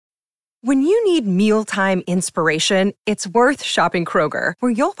When you need mealtime inspiration, it's worth shopping Kroger,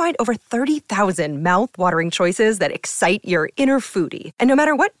 where you'll find over 30,000 mouth-watering choices that excite your inner foodie. And no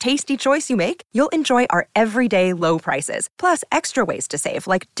matter what tasty choice you make, you'll enjoy our everyday low prices, plus extra ways to save,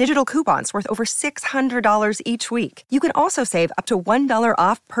 like digital coupons worth over $600 each week. You can also save up to $1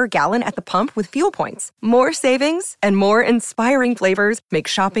 off per gallon at the pump with fuel points. More savings and more inspiring flavors make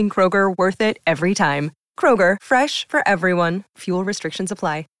shopping Kroger worth it every time. Kroger, fresh for everyone. Fuel restrictions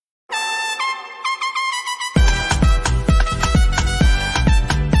apply.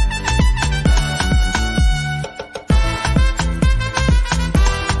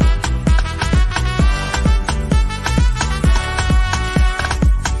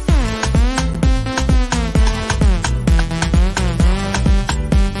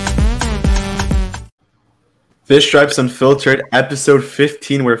 Fish Stripes Unfiltered, episode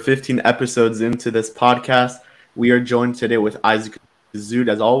 15. We're 15 episodes into this podcast. We are joined today with Isaac Zood,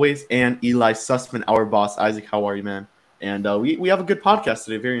 as always, and Eli Sussman, our boss. Isaac, how are you, man? And we have a good podcast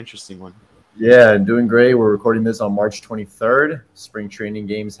today, very interesting one. Yeah, doing great. We're recording this on March 23rd. Spring training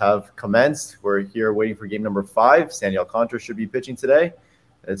games have commenced. We're here waiting for game number 5. Sandy Alcantara should be pitching today.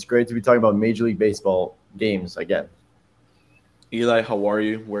 It's great to be talking about Major League Baseball games again. Eli, how are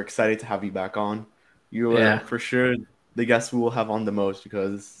you? We're excited to have you back on. You are for sure the guest we will have on the most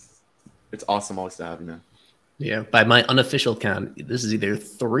because it's awesome always to have you, man. Yeah, by my unofficial count, this is either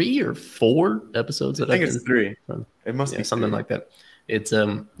 3 or 4 episodes that I think it's 3. From. It must be something 3. Like that. It's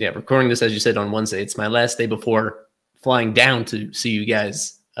recording this, as you said, on Wednesday. It's my last day before flying down to see you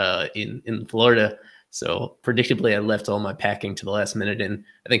guys in Florida. So predictably, I left all my packing to the last minute, and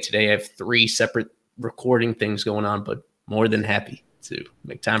I think today I have 3 separate recording things going on, but more than happy to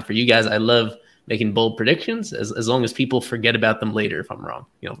make time for you guys. I love making bold predictions as long as people forget about them later if I'm wrong.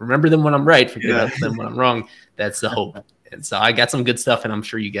 Remember them when I'm right, forget about them when I'm wrong. That's the hope. And so I got some good stuff, and I'm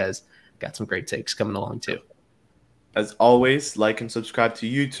sure you guys got some great takes coming along too. As always, like and subscribe to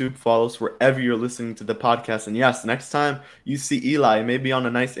YouTube, follow us wherever you're listening to the podcast. And yes, next time you see Eli, maybe on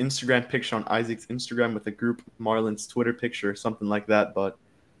a nice Instagram picture on Isaac's Instagram with a group Marlins Twitter picture, something like that. But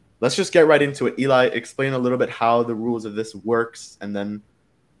let's just get right into it. Eli, explain a little bit how the rules of this works, and then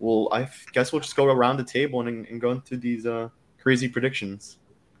I guess we'll just go around the table and go into these crazy predictions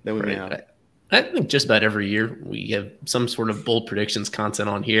that we may have. I think just about every year we have some sort of bold predictions content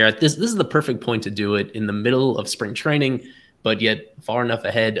on here. This is the perfect point to do it in the middle of spring training, but yet far enough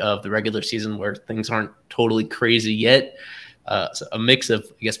ahead of the regular season where things aren't totally crazy yet. So a mix of,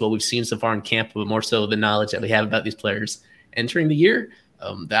 I guess, what we've seen so far in camp, but more so the knowledge that we have about these players entering the year.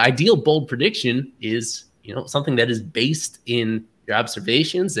 The ideal bold prediction is, something that is based in your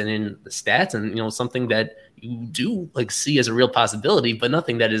observations and in the stats, and something that you do see as a real possibility, but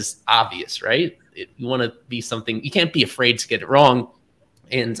nothing that is obvious, right? You want to be something, you can't be afraid to get it wrong.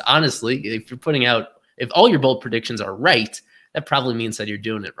 And honestly, if all your bold predictions are right, that probably means that you're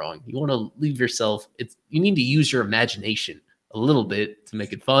doing it wrong. You want to leave yourself, you need to use your imagination a little bit to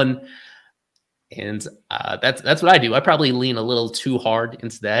make it fun. And that's what I do. I probably lean a little too hard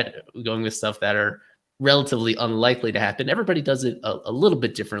into that, going with stuff that are relatively unlikely to happen. Everybody does it a little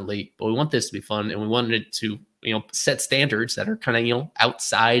bit differently, but we want this to be fun, and we wanted it to, set standards that are kind of,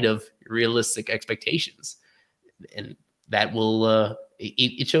 outside of realistic expectations. And that will,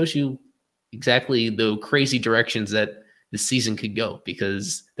 it shows you exactly the crazy directions that the season could go,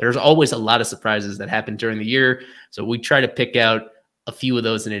 because there's always a lot of surprises that happen during the year. So we try to pick out a few of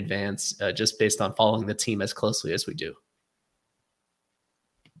those in advance, just based on following the team as closely as we do.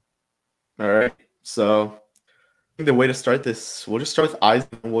 All right. So I think the way to start this, we'll just start with Isaac,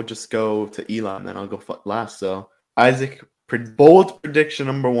 and we'll just go to Eli, and then I'll go last. So Isaac, bold prediction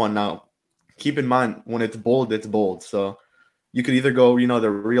number 1. Now, keep in mind, when it's bold, it's bold. So you could either go, the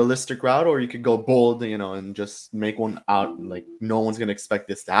realistic route, or you could go bold, and just make one out. Like, no one's going to expect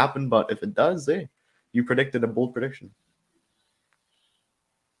this to happen. But if it does, you predicted a bold prediction.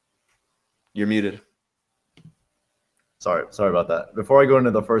 You're muted. Sorry about that. Before I go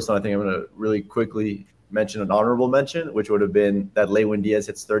into the first one, I think I'm going to really quickly mention an honorable mention, which would have been that Lewin Diaz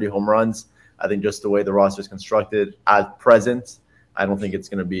hits 30 home runs. I think just the way the roster is constructed at present, I don't think it's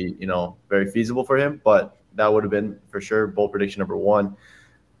going to be, very feasible for him. But that would have been for sure bold prediction number 1.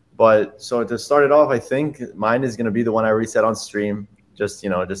 But so to start it off, I think mine is going to be the one I already said on stream. Just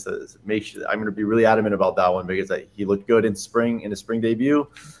to make sure, I'm going to be really adamant about that one, because he looked good in his spring debut,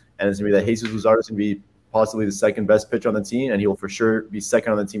 and it's going to be that Jesus Luzardo is going to be possibly the second best pitcher on the team, and he will for sure be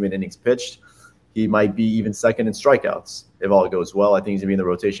second on the team in innings pitched. He might be even second in strikeouts if all goes well. I think he's going to be in the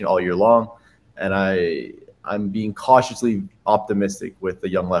rotation all year long, and I'm being cautiously optimistic with the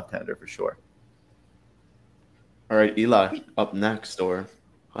young left-hander for sure. All right, Eli, up next, or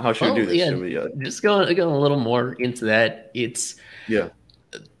How should we do this? Yeah, Should we? Just going a little more into that. Yeah.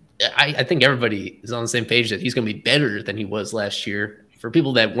 I think everybody is on the same page that he's going to be better than he was last year. For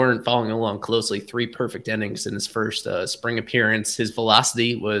people that weren't following along closely, 3 perfect innings in his first spring appearance. His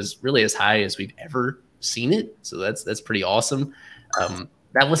velocity was really as high as we've ever seen it, so that's pretty awesome.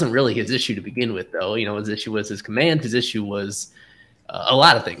 That wasn't really his issue to begin with, though. His issue was his command. His issue was a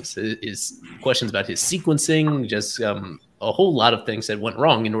lot of things. His questions about his sequencing, just a whole lot of things that went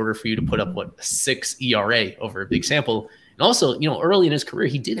wrong in order for you to put up a 6 ERA over a big sample. And also, early in his career,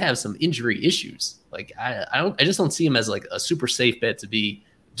 he did have some injury issues. Like I just don't see him as like a super safe bet to be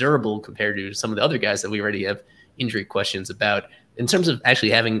durable compared to some of the other guys that we already have injury questions about. In terms of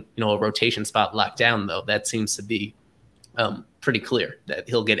actually having a rotation spot locked down, though, that seems to be pretty clear that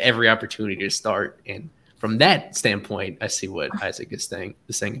he'll get every opportunity to start. And from that standpoint, I see what Isaac is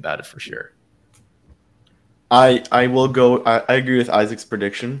saying about it for sure. I will go. I agree with Isaac's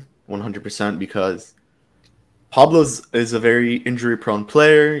prediction 100% because Pablo is a very injury-prone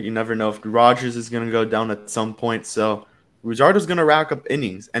player. You never know if Rogers is going to go down at some point. So Luzardo's going to rack up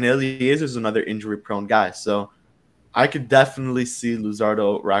innings, and Eliezer's another injury-prone guy. So I could definitely see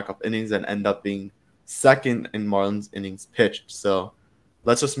Luzardo rack up innings and end up being second in Marlins innings pitched. So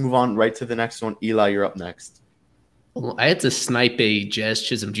let's just move on right to the next one. Eli, you're up next. Well, I had to snipe a Jazz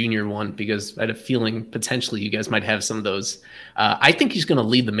Chisholm Jr. one because I had a feeling potentially you guys might have some of those. I think he's going to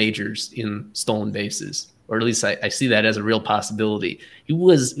lead the majors in stolen bases, or at least I see that as a real possibility. He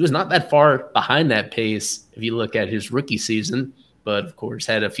was not that far behind that pace if you look at his rookie season, but of course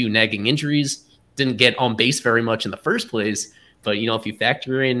had a few nagging injuries, didn't get on base very much in the first place. But, if you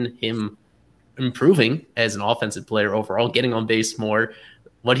factor in him improving as an offensive player overall, getting on base more,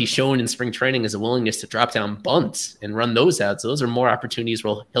 what he's shown in spring training is a willingness to drop down bunts and run those out. So those are more opportunities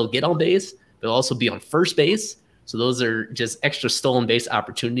where he'll get on base, but he'll also be on first base. So those are just extra stolen base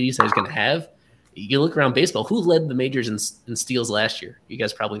opportunities that he's going to have. You look around baseball, who led the majors in steals last year? You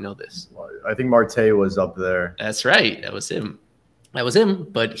guys probably know this. I think Marte was up there. That's right. That was him.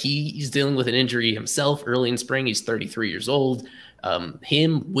 But he's dealing with an injury himself early in spring. He's 33 years old.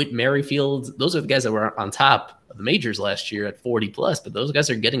 Him, Whit Merrifield, those are the guys that were on top of the majors last year at 40 plus, but those guys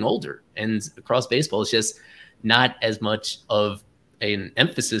are getting older, and across baseball, it's just not as much of an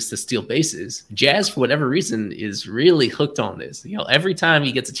emphasis to steal bases. Jazz, for whatever reason, is really hooked on this. Every time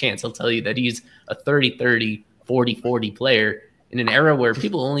he gets a chance, he'll tell you that he's a 30-30, 40-40 player in an era where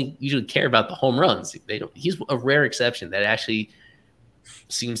people only usually care about the home runs. He's a rare exception that actually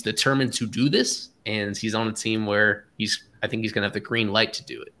seems determined to do this, and he's on a team where I think he's going to have the green light to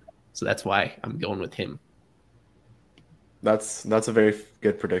do it. So that's why I'm going with him. That's a very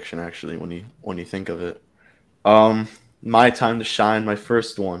good prediction, actually, when you think of it. My time to shine, my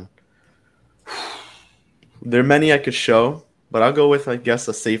first one. There are many I could show, but I'll go with, I guess,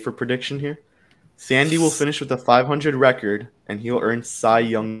 a safer prediction here. Sandy will finish with a 500 record, and he'll earn Cy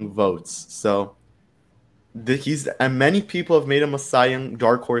Young votes. So and many people have made him a Cy Young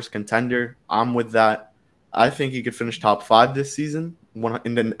dark horse contender. I'm with that. I think he could finish top 5 this season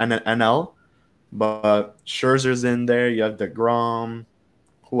in the NL. But Scherzer's in there. You have DeGrom.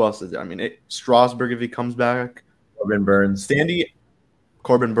 Who else is there? I mean, Strasburg if he comes back. Corbin Burns.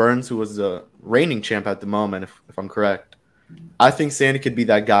 Corbin Burns, who was the reigning champ at the moment, if I'm correct. I think Sandy could be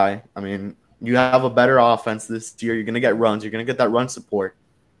that guy. I mean, you have a better offense this year. You're going to get runs. You're going to get that run support.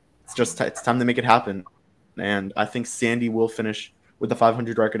 It's time to make it happen. And I think Sandy will finish with the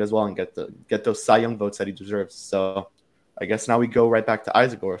 500 record as well and get those Cy Young votes that he deserves. So I guess now we go right back to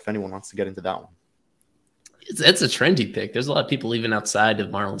Isaac, or if anyone wants to get into that one. It's a trendy pick. There's a lot of people even outside of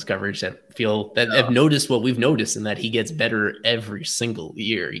Marlins coverage that feel that have noticed what we've noticed, and that he gets better every single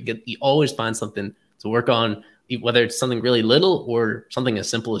year. He always finds something to work on, whether it's something really little or something as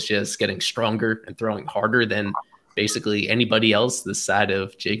simple as just getting stronger and throwing harder than basically anybody else this side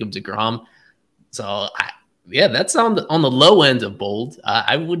of Jacob deGrom. So that's on the low end of bold.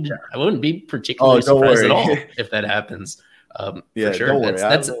 I wouldn't be particularly surprised at all if that happens. For sure. Don't worry.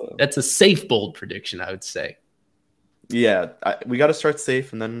 That's a safe bold prediction, I would say. Yeah, we got to start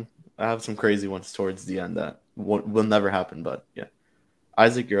safe, and then I have some crazy ones towards the end that will never happen. But yeah,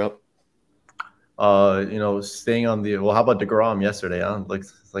 Isaac, you're up. Staying on how about DeGrom yesterday? Huh?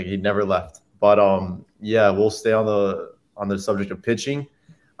 Like he never left. But we'll stay on the subject of pitching.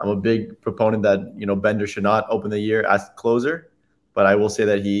 I'm a big proponent that Bender should not open the year as closer, but I will say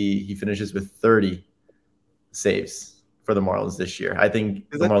that he finishes with 30 saves for the Marlins this year. I think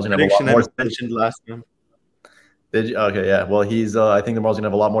the Marlins going to have a lot more. Mentioned last time. Okay, yeah. Well, I think the Marlins going to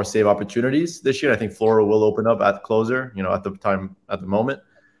have a lot more save opportunities this year. I think Flora will open up at closer, at the moment.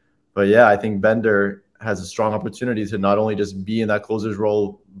 But yeah, I think Bender has a strong opportunity to not only just be in that closer's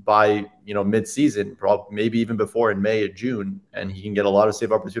role by, mid-season, probably maybe even before in May or June, and he can get a lot of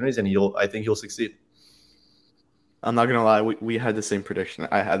save opportunities, and I think he'll succeed. I'm not gonna lie, we had the same prediction.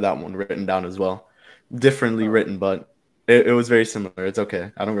 I had that one written down as well, differently written, but it was very similar. It's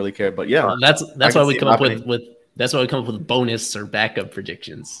okay. I don't really care, but yeah, that's why we come up with that's why we come up with bonus or backup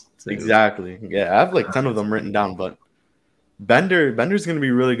predictions. So. Exactly. Yeah, I have like 10 of them written down, but Bender's going to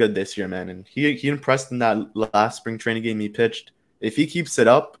be really good this year, man. And he impressed in that last spring training game he pitched. If he keeps it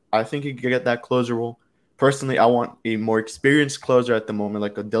up, I think he could get that closer role. Personally, I want a more experienced closer at the moment,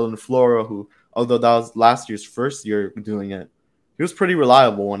 like a Dylan Floro, who, although that was last year's first year doing it, he was pretty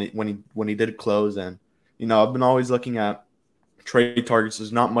reliable when he did close. And, I've been always looking at trade targets.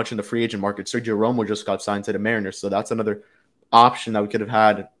 There's not much in the free agent market. Sergio Romo just got signed to the Mariners, so that's another option that we could have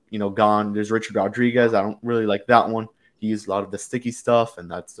had, gone. There's Richard Rodriguez. I don't really like that one. He used a lot of the sticky stuff, and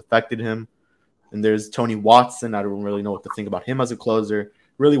that's affected him. And there's Tony Watson. I don't really know what to think about him as a closer.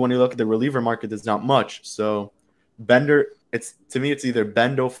 Really, when you look at the reliever market, there's not much. So Bender, to me, it's either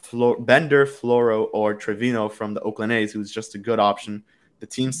Bender, Floro, or Trevino from the Oakland A's, who's just a good option. The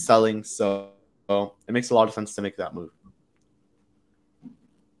team's selling, so it makes a lot of sense to make that move.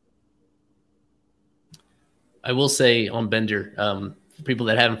 I will say on Bender, for people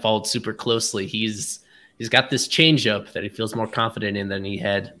that haven't followed super closely, he's got this changeup that he feels more confident in than he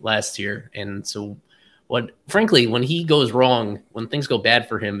had last year. And so frankly, when he goes wrong, when things go bad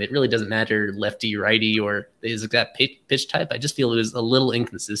for him, it really doesn't matter lefty, righty, or his exact pitch type. I just feel it was a little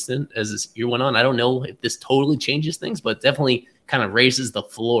inconsistent as this year went on. I don't know if this totally changes things, but definitely kind of raises the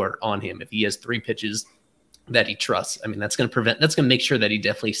floor on him if he has 3 pitches that he trusts. I mean, that's going to make sure that he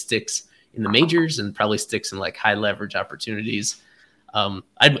definitely sticks in the majors and probably sticks in like high leverage opportunities.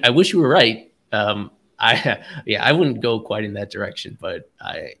 I wish you were right. I wouldn't go quite in that direction, but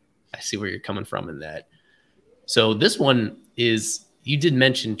I see where you're coming from in that. So this one is, you did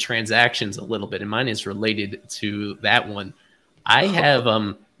mention transactions a little bit, and mine is related to that one. I have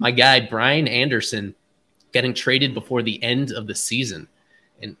my guy Brian Anderson getting traded before the end of the season.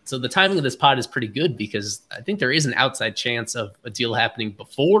 And so the timing of this pod is pretty good because I think there is an outside chance of a deal happening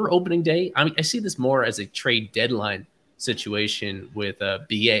before opening day. I mean, I see this more as a trade deadline situation with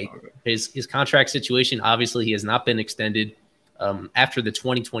BA. His contract situation, obviously, he has not been extended. After the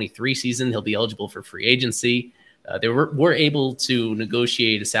 2023 season, he'll be eligible for free agency. They were able to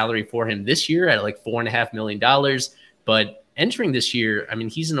negotiate a salary for him this year at like $4.5 million. But entering this year, I mean,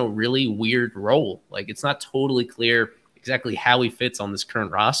 he's in a really weird role. Like, it's not totally clear exactly how he fits on this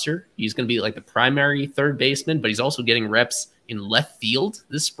current roster. He's going to be like the primary third baseman, but he's also getting reps in left field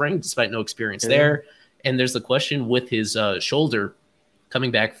this spring, despite no experience there. And there's the question with his shoulder,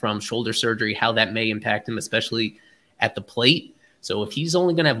 coming back from shoulder surgery, how that may impact him, especially at the plate. So if he's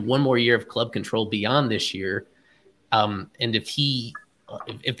only going to have one more year of club control beyond this year, and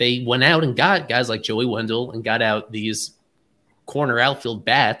if they went out and got guys like Joey Wendell and got out these corner outfield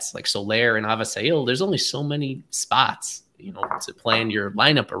bats like Soler and Avisail, there's only so many spots, to plan your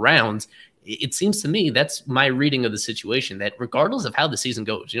lineup around. It seems to me that's my reading of the situation, that regardless of how the season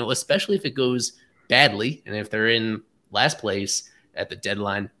goes, especially if it goes badly and if they're in last place at the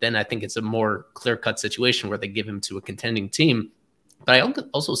deadline, then I think it's a more clear-cut situation where they give him to a contending team. But I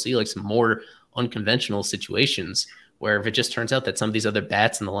also see like some more unconventional situations where if it just turns out that some of these other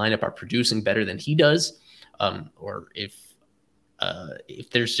bats in the lineup are producing better than he does, or if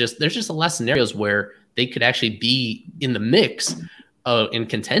there's just a lot of scenarios where they could actually be in the mix in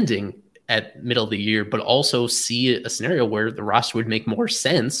contending at middle of the year, but also see a scenario where the roster would make more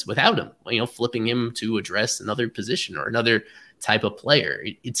sense without him, flipping him to address another position or another type of player.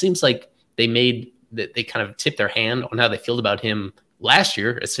 It seems like they kind of tipped their hand on how they feel about him last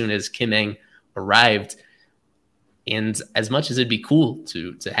year as soon as Kim Ng arrived. And as much as it'd be cool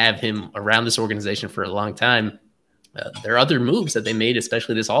to have him around this organization for a long time, there are other moves that they made,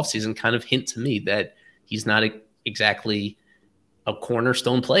 especially this offseason, kind of hint to me that he's not exactly a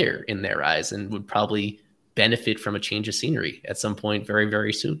cornerstone player in their eyes and would probably benefit from a change of scenery at some point very,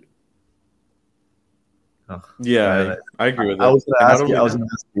 very soon. Yeah, I agree with that. I was going to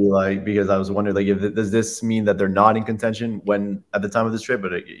ask you, because I was wondering, does this mean that they're not in contention when at the time of this trade?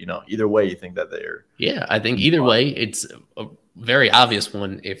 But either way, you think that they're. Yeah, I think either way, it's a very obvious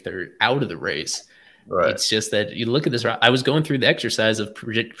one if they're out of the race. Right. It's just that you look at this. I was going through the exercise of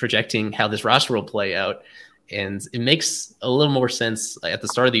projecting how this roster will play out, and it makes a little more sense at the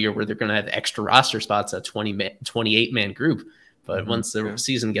start of the year where they're going to have extra roster spots, a 28-man group. But once the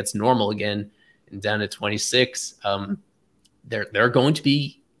season gets normal again and down to 26, there are going to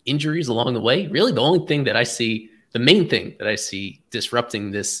be injuries along the way. Really, the only thing that I see The main thing that I see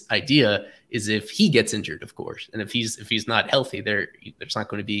disrupting this idea is if he gets injured, of course, and if he's not healthy, there's not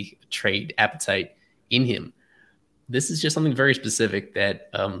going to be a trade appetite in him. This is just something very specific that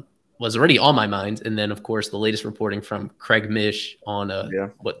was already on my mind. And then, of course, the latest reporting from Craig Mish on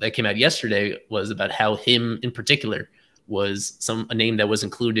what that came out yesterday was about how him in particular was a name that was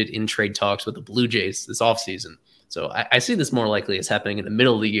included in trade talks with the Blue Jays this offseason. So I see this more likely as happening in the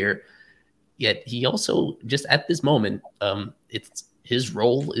middle of the year. Yet he also, just at this moment, his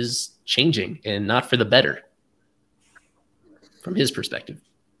role is changing and not for the better from his perspective.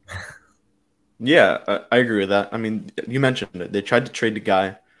 Yeah, I agree with that. I mean, you mentioned it. They tried to trade the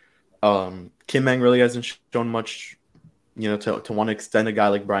guy. Kim-Mang really hasn't shown much, to want to extend a guy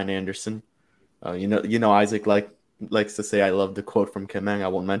like Brian Anderson. Isaac likes to say, I love the quote from Kim-Mang. I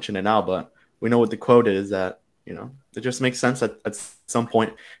won't mention it now, but we know what the quote is, that, it just makes sense at some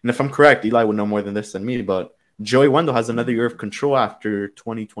point. And if I'm correct, Eli would know more than this than me, but Joey Wendell has another year of control after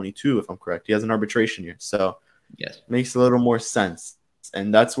 2022, if I'm correct. He has an arbitration year. So yes, makes a little more sense.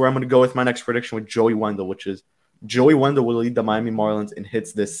 And that's where I'm going to go with my next prediction with Joey Wendell, which is Joey Wendell will lead the Miami Marlins in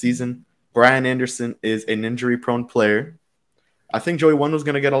hits this season. Brian Anderson is an injury-prone player. I think Joey Wendell's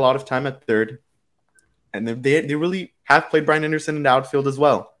going to get a lot of time at third. And they really have played Brian Anderson in the outfield as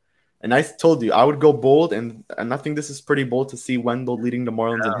well. And I told you, I would go bold, and I think this is pretty bold to see Wendell leading the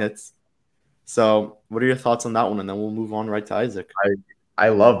Marlins in hits. So what are your thoughts on that one? And then we'll move on right to Isaac. I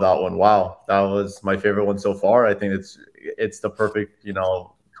love that one. Wow. That was my favorite one so far. I think it's the perfect,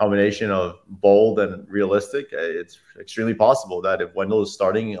 combination of bold and realistic. It's extremely possible that if Wendell is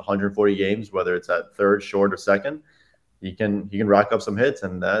starting 140 games, whether it's at third, short, or second, he can rack up some hits,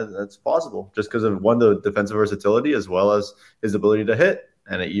 and that's possible just because of, one, the defensive versatility as well as his ability to hit.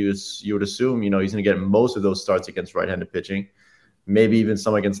 And you would assume, he's going to get most of those starts against right-handed pitching, maybe even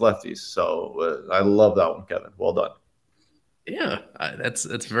some against lefties. So I love that one, Kevin. Well done. Yeah, that's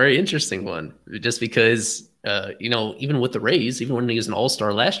a very interesting one. Just because, even with the Rays, even when he was an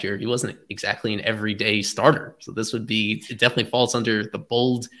all-star last year, he wasn't exactly an everyday starter. So it definitely falls under the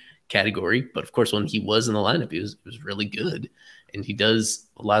bold category. But of course, when he was in the lineup, he was really good. And he does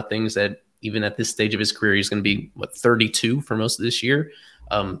a lot of things that even at this stage of his career, he's going to be, 32 for most of this year.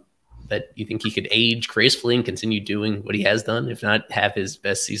 That you think he could age gracefully and continue doing what he has done, if not have his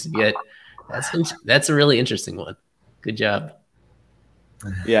best season yet. That's a really interesting one. Good job.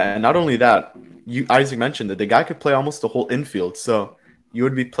 Yeah, and not only that, Isaac mentioned that the guy could play almost the whole infield. So you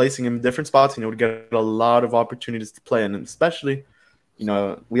would be placing him in different spots, and you would get a lot of opportunities to play. And especially,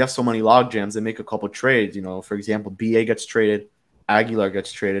 we have so many log jams. They make a couple trades. For example, BA gets traded, Aguilar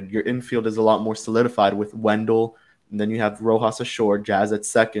gets traded. Your infield is a lot more solidified with Wendell. And then you have Rojas at short, Jazz at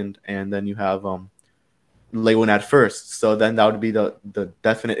second, and then you have Lewin at first. So then that would be the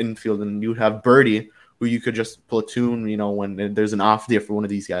definite infield. And you'd have Birdie, who you could just platoon, when there's an off day for one of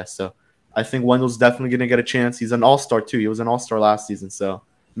these guys. So I think Wendell's definitely going to get a chance. He's an all-star too. He was an all-star last season, so it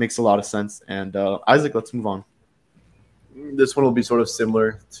makes a lot of sense. And Isaac, let's move on. This one will be sort of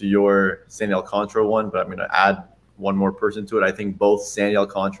similar to your Sandy Alcantara one, but I'm going to add one more person to it. I think both Sandy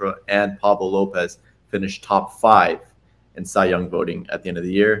Alcantara and Pablo Lopez finished top 5 in Cy Young voting at the end of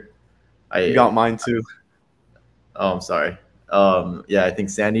the year. You got mine too. Oh, I'm sorry. I think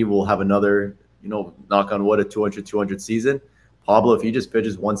Sandy will have another, knock on wood, a 200 season. Pablo, if he just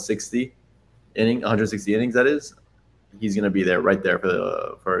pitches 160 innings, that is, he's going to be right there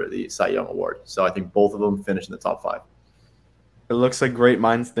for the Cy Young Award. So I think both of them finish in the top 5. It looks like great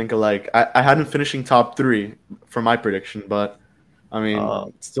minds think alike. I had him finishing top 3 for my prediction, but I mean,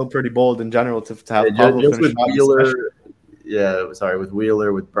 it's still pretty bold in general to have Pablo just finish with Wheeler. With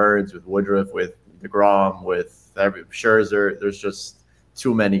Wheeler, with Burns, with Woodruff, with DeGrom, with Scherzer. There's just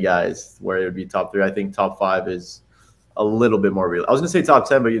too many guys where it would be top 3. I think top 5 is a little bit more real. I was going to say top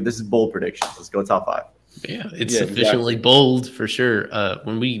 10, but this is bold predictions. Let's go top 5. Yeah, it's sufficiently bold for sure.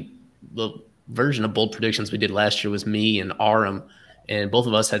 The version of bold predictions we did last year was me and Aram, and both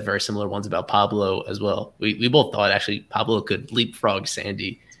of us had very similar ones about Pablo as well. We both thought actually Pablo could leapfrog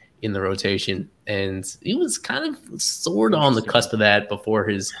Sandy in the rotation, and he was kind of sort of on the cusp of that before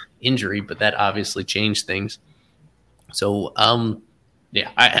his injury, but that obviously changed things. So,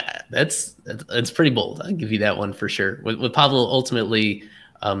 that's pretty bold. I'll give you that one for sure. With Pablo, ultimately,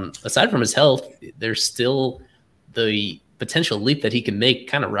 aside from his health, there's still the potential leap that he can make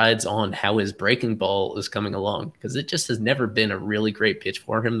kind of rides on how his breaking ball is coming along, because it just has never been a really great pitch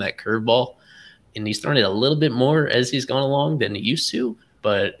for him, that curveball. And he's thrown it a little bit more as he's gone along than he used to.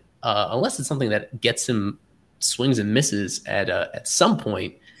 But unless it's something that gets him swings and misses at some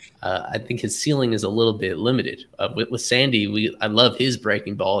point, I think his ceiling is a little bit limited. With Sandy, I love his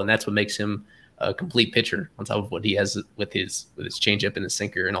breaking ball, and that's what makes him a complete pitcher on top of what he has with his changeup and his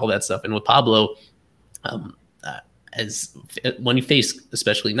sinker and all that stuff. And with Pablo, as when you face,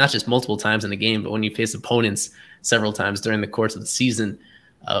 especially not just multiple times in a game, but when you face opponents several times during the course of the season,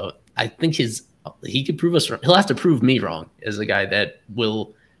 I think he could prove us wrong. He'll have to prove me wrong as a guy that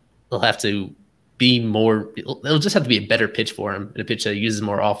will have to be more. It'll just have to be a better pitch for him, and a pitch that he uses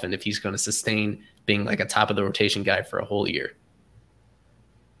more often if he's going to sustain being like a top of the rotation guy for a whole year.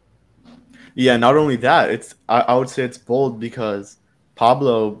 Yeah, not only that, I would say it's bold because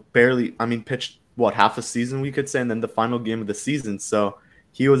Pablo pitched half a season, we could say, and then the final game of the season. So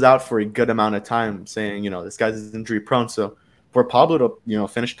he was out for a good amount of time, saying, this guy's injury prone. So for Pablo to,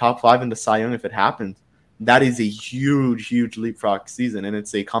 finish top 5 in the Cy Young if it happened, that is a huge, huge leapfrog season. And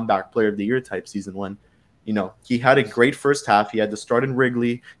it's a comeback player of the year type season when, he had a great first half. He had to start in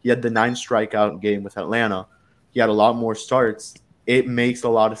Wrigley. He had the 9 strikeout game with Atlanta. He had a lot more starts. It makes a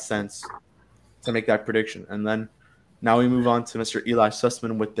lot of sense to make that prediction. And then now we move on to Mr. Eli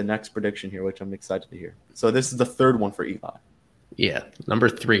Sussman with the next prediction here, which I'm excited to hear. So this is the third one for Eli. Yeah, number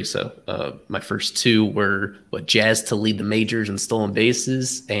 3. So my first 2 were Jazz to lead the majors in stolen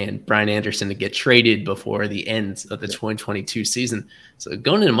bases and Brian Anderson to get traded before the end of the 2022 season. So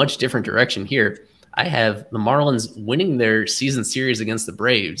going in a much different direction here, I have the Marlins winning their season series against the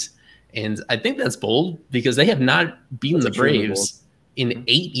Braves. And I think that's bold because they have not beaten the Braves in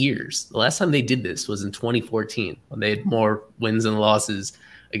 8 years. The last time they did this was in 2014 when they had more wins and losses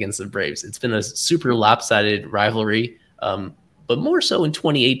against the Braves. It's been a super lopsided rivalry, but more so in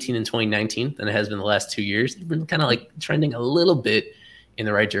 2018 and 2019 than it has been the last 2 years. They've been kind of like trending a little bit in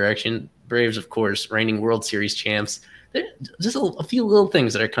the right direction. Braves, of course, reigning World Series champs. There's just a few little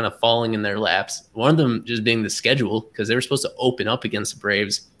things that are kind of falling in their laps. One of them just being the schedule, because they were supposed to open up against the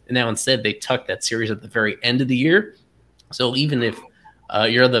Braves, and now instead they tucked that series at the very end of the year. So even if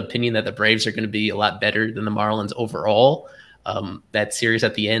you're of the opinion that the Braves are going to be a lot better than the Marlins overall, that series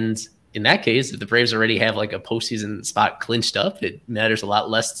at the end, in that case, if the Braves already have like a postseason spot clinched up, it matters a lot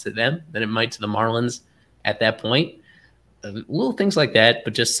less to them than it might to the Marlins at that point. Little things like that,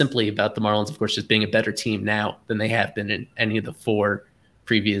 but just simply about the Marlins, of course, just being a better team now than they have been in any of the 4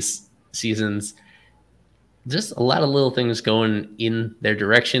 previous seasons. Just a lot of little things going in their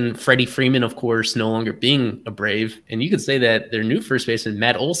direction. Freddie Freeman, of course, no longer being a Brave. And you could say that their new first baseman,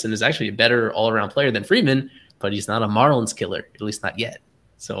 Matt Olson, is actually a better all-around player than Freeman, but he's not a Marlins killer, at least not yet.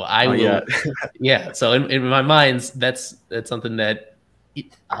 So I will, yeah. Yeah. So in my mind, that's something that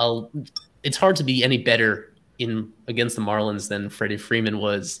it's hard to be any better against the Marlins than Freddie Freeman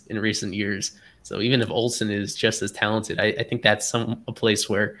was in recent years. So even if Olson is just as talented, I think that's a place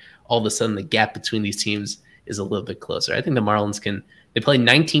where all of a sudden the gap between these teams is a little bit closer. I think the Marlins they play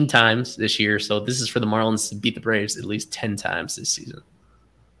 19 times this year. So this is for the Marlins to beat the Braves at least 10 times this season.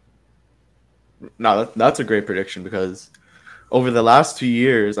 No, that's a great prediction because over the last 2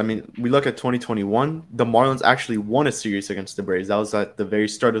 years, we look at 2021, the Marlins actually won a series against the Braves. That was at the very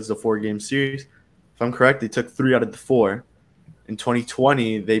start of the 4-game series. If I'm correct, they took 3 out of the 4. In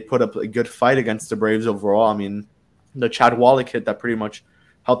 2020, they put up a good fight against the Braves overall. The Chad Wallach hit that pretty much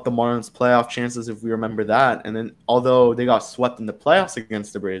helped the Marlins' playoff chances, if we remember that. And then, although they got swept in the playoffs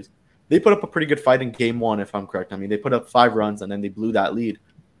against the Braves, they put up a pretty good fight in Game 1, if I'm correct. They put up 5 runs, and then they blew that lead.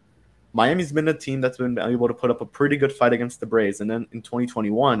 Miami's been a team that's been able to put up a pretty good fight against the Braves. And then in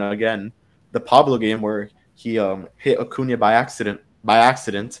 2021, again, the Pablo game where he hit Acuna by accident,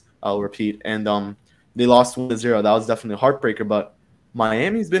 I'll repeat, and they lost 1-0. That was definitely a heartbreaker, but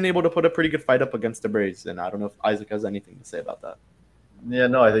Miami's been able to put a pretty good fight up against the Braves, and I don't know if Isaac has anything to say about that. Yeah,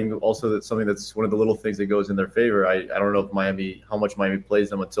 no, I think also that's something that's one of the little things that goes in their favor. I don't know if how much Miami plays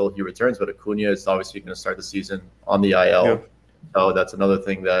them until he returns, but Acuna is obviously going to start the season on the IL. Yeah. So that's another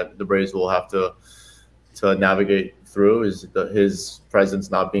thing that the Braves will have to navigate through is his presence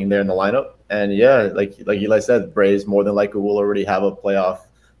not being there in the lineup. And yeah, like Eli said, Braves more than likely will already have a playoff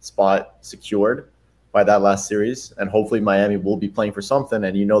spot secured by that last series, and hopefully Miami will be playing for something.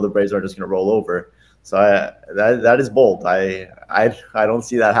 And the Braves aren't just going to roll over. So that is bold. I don't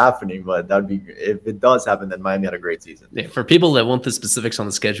see that happening, but that'd be if it does happen. Then Miami had a great season. Yeah, for people that want the specifics on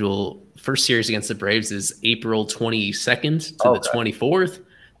the schedule, first series against the Braves is April 22nd to the 24th.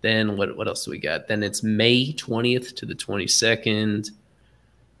 Then what else do we got? Then it's May 20th to the 22nd.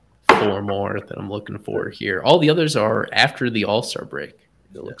 4 more that I'm looking for here. All the others are after the All-Star break.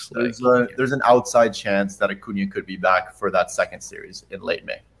 It looks like there's an outside chance that Acuna could be back for that second series in late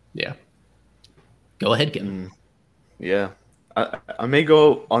May. Yeah. Go ahead, Kevin. Yeah. I may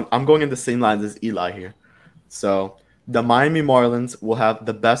go on. I'm going in the same lines as Eli here. So the Miami Marlins will have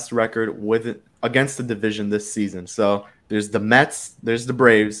the best record against the division this season. So there's the Mets, there's the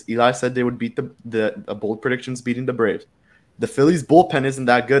Braves. Eli said they would beat the bold predictions beating the Braves. The Phillies bullpen isn't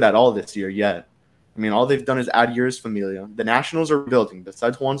that good at all this year yet. I mean, all they've done is add Yours Familia. The Nationals are building.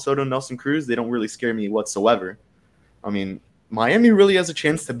 Besides Juan Soto and Nelson Cruz, they don't really scare me whatsoever. I mean, Miami really has a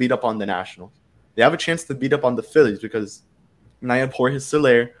chance to beat up on the Nationals. They have a chance to beat up on the Phillies because now you have Jorge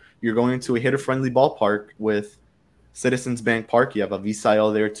Soler. You're going into a hitter-friendly ballpark with Citizens Bank Park. You have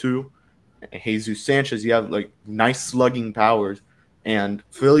Avisail there too. Jesus Sanchez. You have like nice slugging powers. And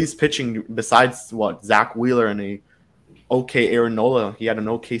Phillies pitching, besides Zach Wheeler and a okay Aaron Nola, he had an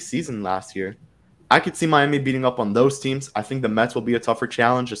okay season last year. I could see Miami beating up on those teams. I think the Mets will be a tougher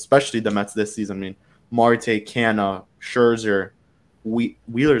challenge, especially the Mets this season. I mean, Marte, Canna, Scherzer,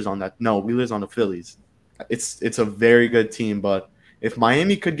 Wheeler's on that. No, Wheeler's on the Phillies. It's a very good team, but if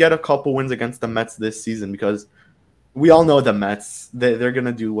Miami could get a couple wins against the Mets this season, because we all know the Mets, they're going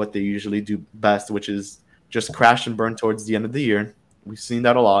to do what they usually do best, which is just crash and burn towards the end of the year. We've seen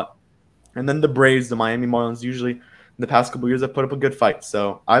that a lot. And then the Braves, the Miami Marlins, usually in the past couple years have put up a good fight.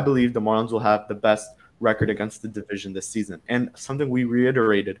 So I believe the Marlins will have the best record against the division this season. And something we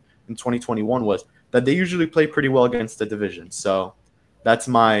reiterated in 2021 was that they usually play pretty well against the division. So that's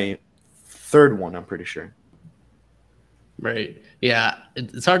my third one, I'm pretty sure. Right. Yeah.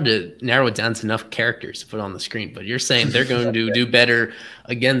 It's hard to narrow it down to enough characters to put on the screen, but you're saying they're going to do better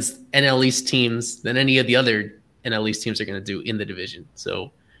against NL East teams than any of the other NL East teams are going to do in the division.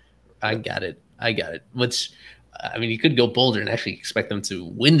 So I got it. Which, I mean, you could go bolder and actually expect them to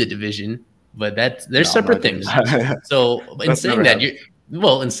win the division, but they're separate things. So in saying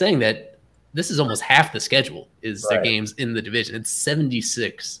that, this is almost half the schedule is their games in the division. It's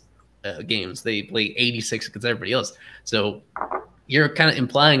 76 games. They play 86 against everybody else. So you're kind of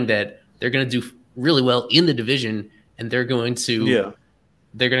implying that they're going to do really well in the division, and they're going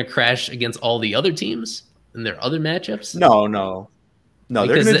to crash against all the other teams in their other matchups. No,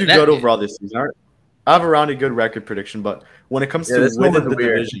 they're going to do good overall this season. I have around a good record prediction, but when it comes to winning the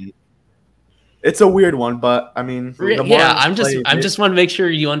division, it's a weird one. But I mean, I just want to make sure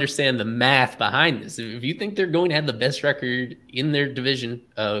you understand the math behind this. If you think they're going to have the best record in their division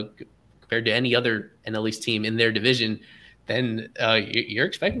compared to any other NL East team in their division, then you're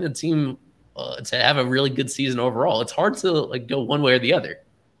expecting the team to have a really good season overall. It's hard to go one way or the other.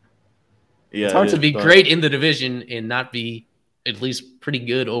 Yeah, it's hard to be great in the division and not be at least pretty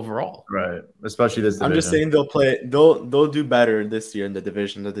good overall. Right. Especially this division. I'm just saying they'll do better this year in the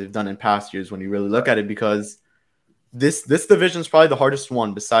division that they've done in past years when you really look at it, because this division is probably the hardest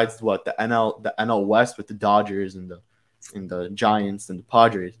one besides the NL West with the Dodgers and the Giants and the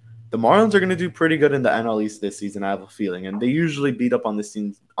Padres. The Marlins are going to do pretty good in the NL East this season, I have a feeling, and they usually beat up on these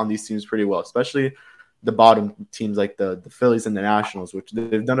teams pretty well, especially the bottom teams like the Phillies and the Nationals, which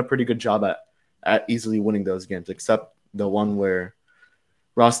they've done a pretty good job at easily winning those games, except the one where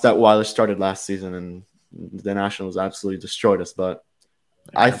Ross Detweiler started last season and the Nationals absolutely destroyed us. But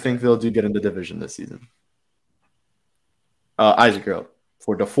I think they'll do good in the division this season. Isaac, you're up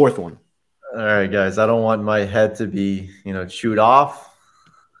for the fourth one. All right, guys. I don't want my head to be, chewed off.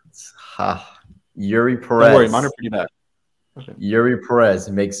 Yuri Perez. Don't worry, mine are pretty bad. Okay. Yuri Perez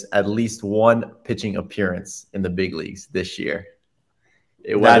makes at least one pitching appearance in the big leagues this year.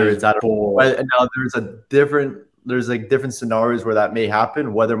 Whether it's out of now, there's different scenarios where that may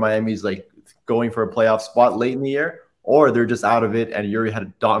happen. Whether Miami's going for a playoff spot late in the year, or they're just out of it, and Yuri had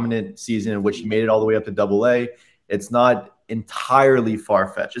a dominant season in which he made it all the way up to Double-A. It's not entirely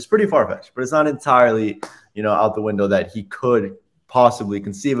far-fetched. It's pretty far-fetched, but it's not entirely out the window that he could possibly,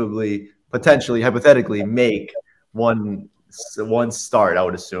 conceivably, potentially, hypothetically make one start, I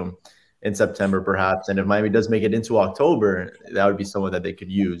would assume, in September perhaps. And if Miami does make it into October, that would be someone that they could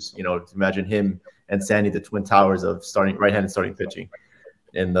use. Imagine him and Sandy, the twin towers of right-handed starting pitching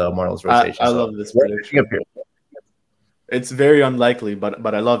in the Marlins rotation. I love this prediction. It's very unlikely,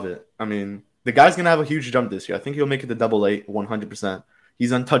 but I love it. I mean, the guy's going to have a huge jump this year. I think he'll make it to Double-A 100%.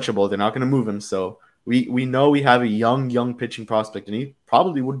 He's untouchable. They're not going to move him, so we know we have a young pitching prospect, and he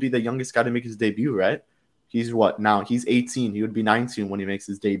probably would be the youngest guy to make his debut, right? He's what now? He's 18. He would be 19 when he makes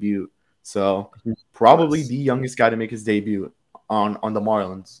his debut. So probably the youngest guy to make his debut on the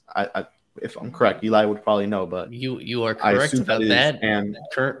Marlins. If I'm correct, Eli would probably know, but you are correct about that. And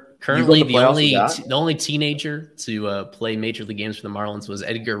currently the only teenager to play major league games for the Marlins was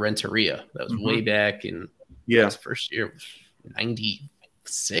Edgar Renteria. That was way back in his first year,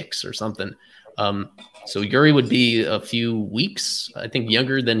 96 or something. So Yuri would be a few weeks, I think,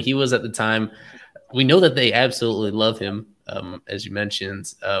 younger than he was at the time. We know that they absolutely love him. as you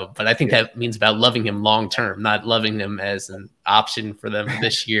mentioned. But I think that means about loving him long term, not loving him as an option for them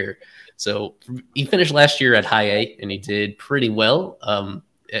this year. So he finished last year at high A, and he did pretty well.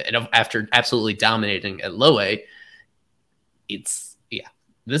 And after absolutely dominating at low A, this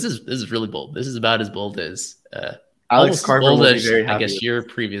is really bold. This is about as bold as Alex Carver will be very happy. I guess your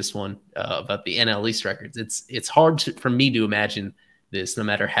previous one about the NL East records. It's hard for me to imagine this, no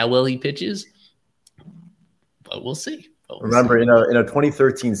matter how well he pitches. But we'll see. Remember, in a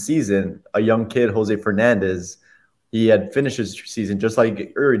 2013 season, a young kid, Jose Fernandez, he had finished his season just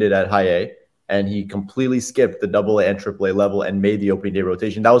like Uri did at high A, and he completely skipped the AA and AAA level and made the opening day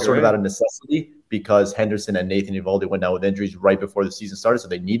rotation. That was sort of out of necessity because Henderson and Nathan Eovaldi went down with injuries right before the season started, so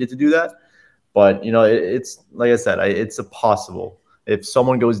they needed to do that. But, it's like I said, it's a possible. If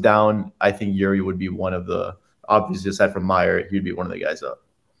someone goes down, I think Uri would be one of the, obviously aside from Meyer, he'd be one of the guys up.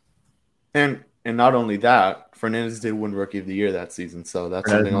 And not only that, Fernandez did win Rookie of the Year that season, so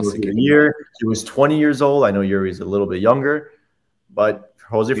that's something else to get. He was 20 years old. I know Uri's a little bit younger, but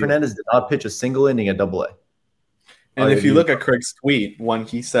Jose Fernandez did not pitch a single inning at AA. And if you look at Craig's tweet when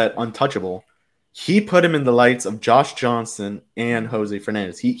he said untouchable, he put him in the lights of Josh Johnson and Jose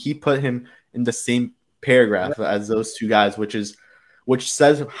Fernandez. He put him in the same paragraph as those two guys, which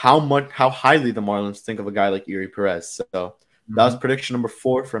says how highly the Marlins think of a guy like Uri Perez. So that was prediction number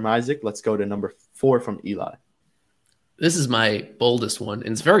 4 from Isaac. Let's go to number 4 from Eli. This is my boldest one,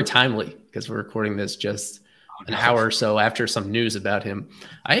 and it's very timely because we're recording this just an hour or so after some news about him.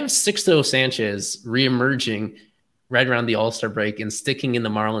 I have Sixto Sanchez reemerging right around the All-Star break and sticking in the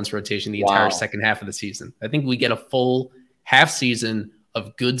Marlins rotation the entire second half of the season. I think we get a full half season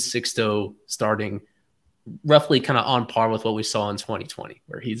of good Sixto starting roughly kind of on par with what we saw in 2020,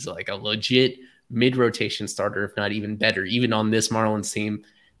 where he's like a legit mid-rotation starter, if not even better, even on this Marlins team.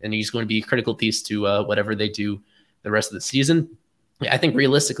 And he's going to be a critical piece to whatever they do the rest of the season. I think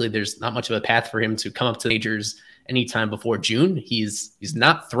realistically, there's not much of a path for him to come up to the majors anytime before June. He's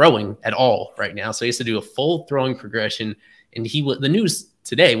not throwing at all right now, so he has to do a full throwing progression. And the news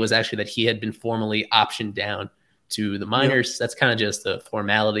today was actually that he had been formally optioned down to the minors. Yep. That's kind of just a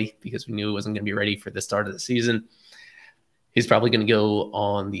formality because we knew he wasn't going to be ready for the start of the season. He's probably going to go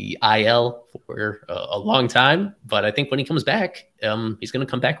on the IL for a long time, but I think when he comes back, he's going to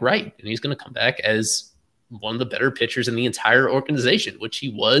come back right, and he's going to come back as one of the better pitchers in the entire organization, which he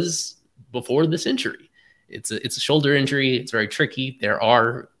was before this injury. It's a shoulder injury. It's very tricky. There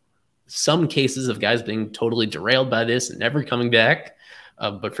are some cases of guys being totally derailed by this and never coming back.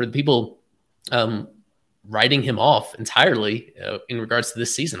 But for the people writing him off entirely in regards to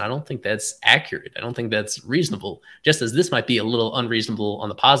this season, I don't think that's accurate. I don't think that's reasonable, just as this might be a little unreasonable on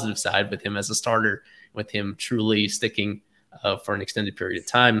the positive side with him as a starter, with him truly sticking for an extended period of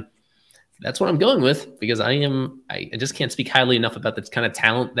time. That's what I'm going with because I just can't speak highly enough about the kind of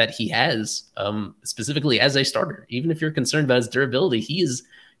talent that he has, specifically as a starter. Even if you're concerned about his durability, he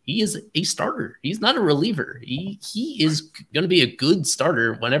is a starter. He's not a reliever. He is going to be a good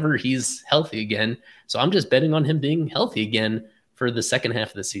starter whenever he's healthy again. So I'm just betting on him being healthy again for the second half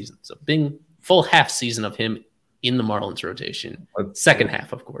of the season. So being full half season of him in the Marlins rotation. Second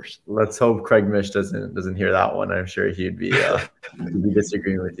half, of course. Let's hope Craig Mish doesn't hear that one. I'm sure he'd be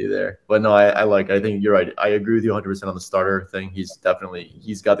disagreeing with you there. But no, I think you're right. I agree with you 100% on the starter thing. He's got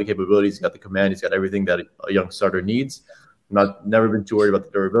the capabilities, he's got the command, he's got everything that a young starter needs. Never been too worried about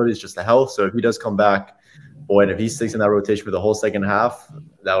the durability. It's just the health. So if he does come back, boy, and if he sticks in that rotation for the whole second half,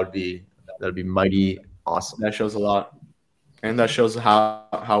 that would be mighty awesome. That shows a lot. And that shows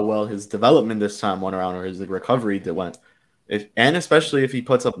how well his development this time went around, or his recovery that went. And especially if he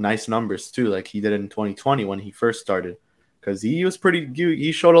puts up nice numbers too, like he did in 2020 when he first started. Because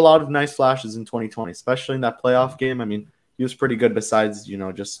he showed a lot of nice flashes in 2020, especially in that playoff game. I mean, he was pretty good besides,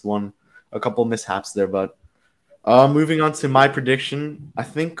 just a couple mishaps there. But moving on to my prediction, I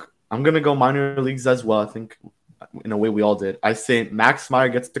think I'm going to go minor leagues as well. I think in a way we all did. I say Max Meyer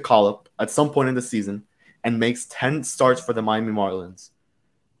gets the call-up at some point in the season and makes 10 starts for the Miami Marlins.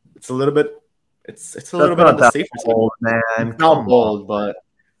 It's a little bit on the safer side. Man. It's not bold, but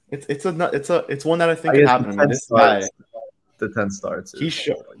it's one that I think can happen. I mean, this guy, the 10 starts. He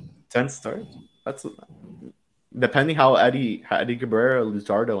showed 10 starts. That's depending how Eddie Cabrera,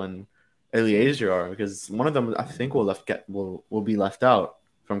 Luzardo, and Eliezer are, because one of them I think will be left out.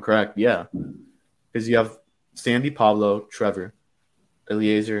 If I'm correct, yeah, because you have Sandy, Pablo, Trevor,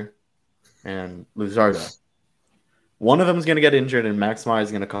 Eliezer, and Luzardo. One of them is going to get injured, and Max Meyer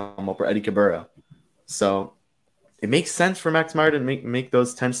is going to come up, or Eddie Cabrera. So it makes sense for Max Meyer to make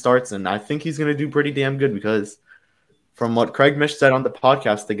those 10 starts, and I think he's going to do pretty damn good because from what Craig Mish said on the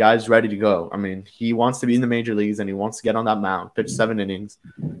podcast, the guy's ready to go. I mean, he wants to be in the major leagues and he wants to get on that mound, pitch 7 innings,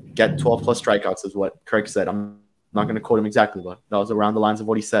 get 12 plus strikeouts is what Craig said. I'm not going to quote him exactly, but that was around the lines of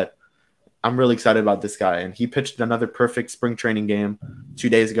what he said. I'm really excited about this guy, and he pitched another perfect spring training game 2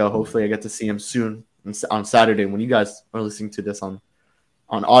 days ago. Hopefully I get to see him soon on Saturday when you guys are listening to this on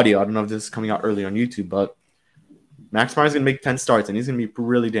audio. I don't know if this is coming out early on YouTube, but Max Meyer's going to make 10 starts, and he's going to be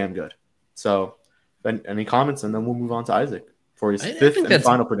really damn good. So any comments, and then we'll move on to Isaac for his fifth and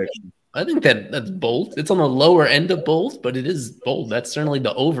final prediction. I think that's bold. It's on the lower end of bold, but it is bold. That's certainly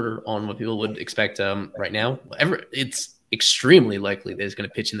the over on what people would expect right now. It's extremely likely that he's going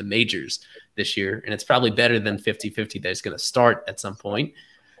to pitch in the majors this year, and it's probably better than 50-50 that he's going to start at some point.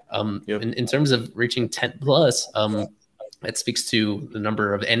 In terms of reaching 10 plus, that speaks to the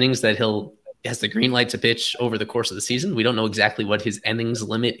number of innings that he'll has the green light to pitch over the course of the season. We don't know exactly what his innings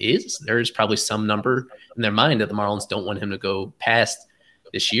limit is. There's probably some number in their mind that the Marlins don't want him to go past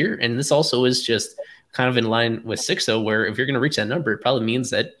this year. And this also is just kind of in line with 6-0, where if you're going to reach that number, it probably means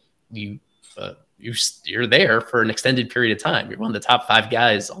that you're there for an extended period of time. You're one of the top 5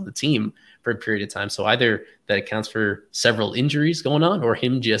 guys on the team for a period of time. So either that accounts for several injuries going on or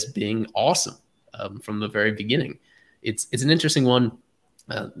him just being awesome from the very beginning. It's an interesting one.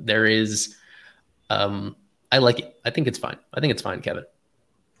 I like it. I think it's fine. Kevin.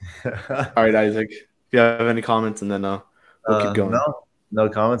 All right, Isaac. If you have any comments, and then we'll keep going. No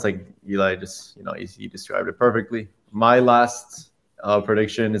comments. Like Eli just, he described it perfectly. My last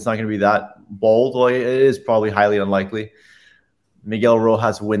prediction, it's not going to be that bold. Well, it is probably highly unlikely. Miguel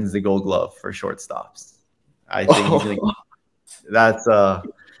Rojas wins the Gold Glove for shortstops. I think he's going to. That's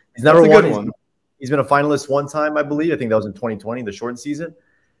he's never won. He's been a finalist one time, I believe. I think that was in 2020, the shortened season.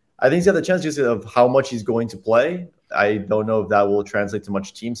 I think he's got the chance just of how much he's going to play. I don't know if that will translate to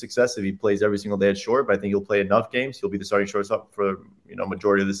much team success if he plays every single day at short, but I think he'll play enough games. He'll be the starting shortstop for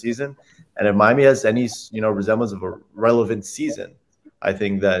majority of the season. And if Miami has any resemblance of a relevant season, I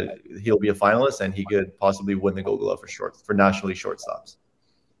think that he'll be a finalist and he could possibly win the Gold Glove for National League shortstops.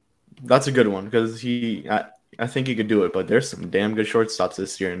 That's a good one because I think he could do it, but there's some damn good shortstops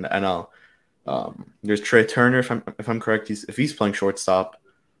this year in the NL. There's Trey Turner, if I'm correct, if he's playing shortstop.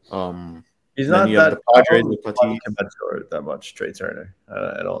 He's not that Padres that much. Trey Turner,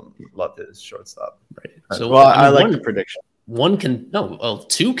 I don't love his shortstop. Right. So I like the prediction.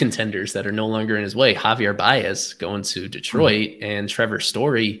 Two contenders that are no longer in his way: Javier Baez going to Detroit and Trevor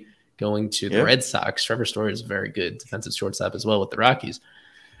Story going to the Red Sox. Trevor Story is a very good defensive shortstop as well with the Rockies.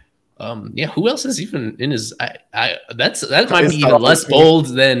 Who else is even in his? That might be even less bold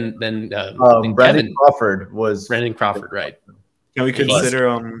than Brandon Kevin. Crawford was Brandon Crawford, right? Can we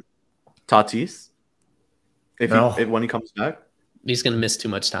consider Tatis when he comes back? He's going to miss too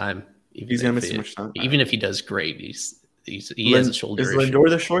much time. He's going to miss too much time. Even if he does great, he has a shoulder issue. Is Lindor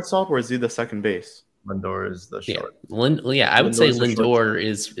the shortstop or is he the second base? Lindor is the short. I would say Lindor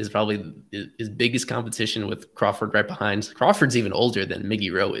is probably his biggest competition with Crawford right behind. Crawford's even older than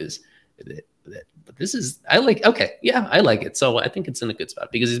Miggy Rowe is. But this is I like it. So I think it's in a good spot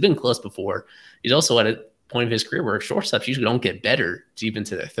because he's been close before. He's also at a point of his career where shortstops usually don't get better deep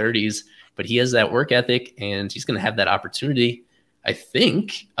into their 30s, but he has that work ethic and he's going to have that opportunity. I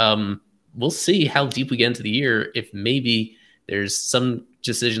think we'll see how deep we get into the year if maybe there's some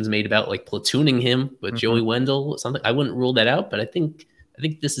decisions made about like platooning him with Joey Wendell or something. I wouldn't rule that out, but I think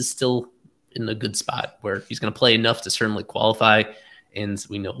this is still in a good spot where he's going to play enough to certainly qualify. And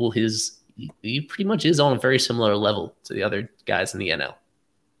we know he pretty much is on a very similar level to the other guys in the NL.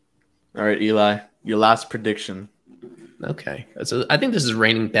 All right, Eli, your last prediction. Okay. So I think this is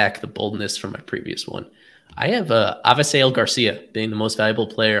reining back the boldness from my previous one. I have Avisail Garcia being the most valuable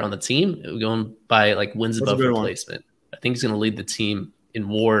player on the team, going by like wins above replacement. I think he's going to lead the team in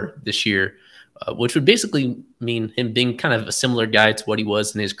WAR this year, which would basically mean him being kind of a similar guy to what he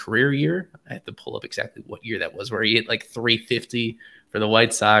was in his career year. I have to pull up exactly what year that was, where he hit like 350 for the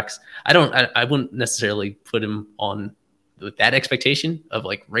White Sox. I wouldn't necessarily put him on with that expectation of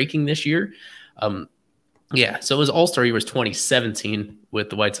like raking this year. So his All-Star year was 2017 with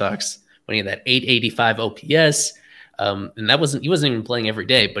the White Sox when he had that 885 OPS. And he wasn't even playing every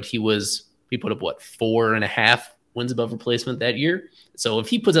day, but he put up 4.5 wins above replacement that year. So if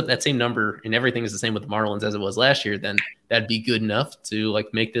he puts up that same number and everything is the same with the Marlins as it was last year, then that'd be good enough to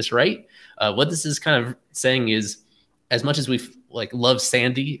like make this right. What this is kind of saying is, as much as we love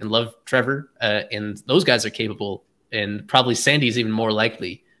Sandy and love Trevor, and those guys are capable, and probably Sandy is even more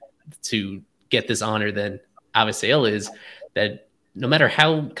likely to get this honor than Avisail is, that no matter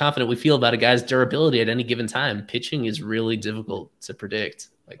how confident we feel about a guy's durability at any given time, pitching is really difficult to predict.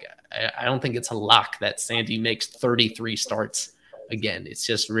 Like, I don't think it's a lock that Sandy makes 33 starts again. It's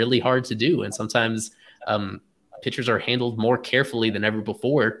just really hard to do. And sometimes pitchers are handled more carefully than ever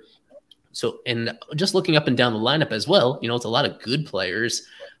before. So, and just looking up and down the lineup as well, it's a lot of good players.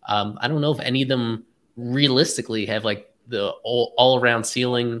 I don't know if any of them realistically have like the all around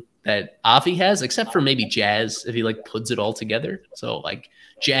ceiling that Avi has, except for maybe Jazz, if he like puts it all together. So like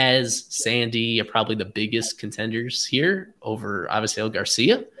Jazz, Sandy are probably the biggest contenders here over Avisail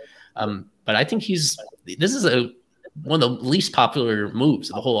Garcia. But I think this is one of the least popular moves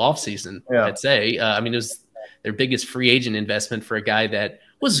of the whole offseason, I'd say. It was their biggest free agent investment for a guy that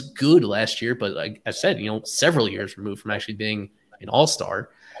was good last year, but like I said, several years removed from actually being an all-star.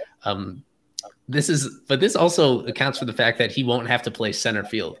 This also accounts for the fact that he won't have to play center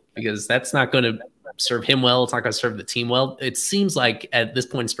field, because that's not going to serve him well. It's not going to serve the team well. It seems like at this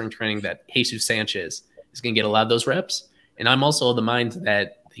point in spring training that Jesus Sanchez is going to get a lot of those reps. And I'm also of the mind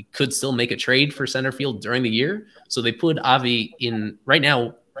that they could still make a trade for center field during the year. So they put Avi in right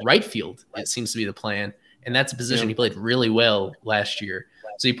now, right field. It seems to be the plan. And that's a position he played really well last year.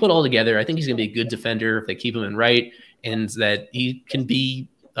 So you put all together, I think he's going to be a good defender if they keep him in right, and that he can be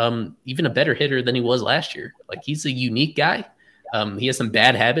even a better hitter than he was last year. Like, he's a unique guy. He has some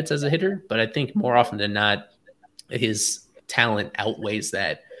bad habits as a hitter, but I think more often than not, his talent outweighs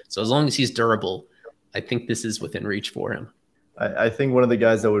that. So as long as he's durable, I think this is within reach for him. I think one of the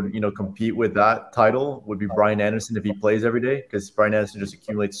guys that would, compete with that title would be Brian Anderson if he plays every day, because Brian Anderson just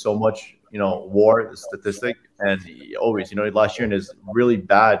accumulates so much, WAR statistic, and he always, last year in his really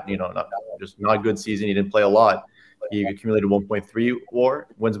bad, not good season, he didn't play a lot. He accumulated 1.3 WAR,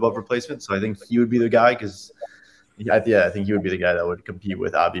 wins above replacement. So I think he would be the guy, because I think he would be the guy that would compete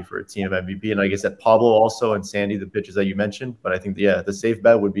with Avi for a team of MVP. And like I said, Pablo also and Sandy, the pitchers that you mentioned. But I think the safe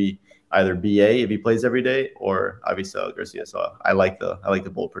bet would be either BA if he plays every day or Avisail Garcia. So I like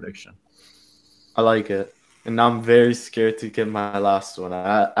the bold prediction. I like it. And now I'm very scared to give my last one.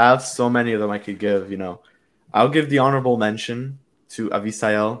 I have so many of them I could give, I'll give the honorable mention to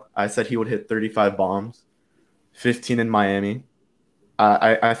Avisail. I said he would hit 35 bombs, 15 in Miami.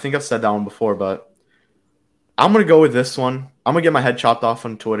 I think I've said that one before, but I'm going to go with this one. I'm going to get my head chopped off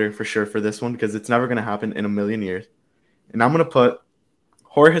on Twitter for sure for this one, because it's never going to happen in a million years. And I'm going to put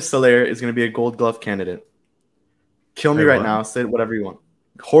Jorge Soler is going to be a Gold Glove candidate. Kill me right now. Say whatever you want.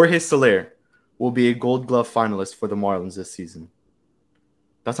 Jorge Soler will be a Gold Glove finalist for the Marlins this season.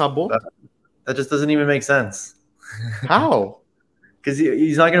 That's how bold? That just doesn't even make sense. How? Because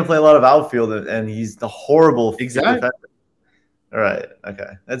he's not going to play a lot of outfield, and he's the horrible exactly. All right.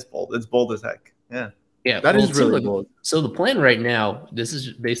 Okay. That's bold. It's bold as heck. Yeah. Yeah. That is really bold. So the plan right now, this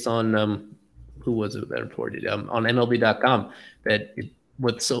is based on who was it that reported on MLB.com that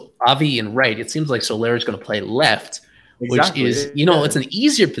Avi and right, it seems like Soler is going to play left. Exactly. Which is, it's an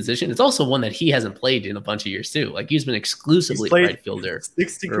easier position. It's also one that he hasn't played in a bunch of years too. Like, he's been exclusively right fielder.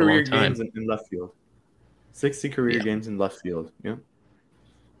 60 career games in left field. 60 career games in left field. Yeah.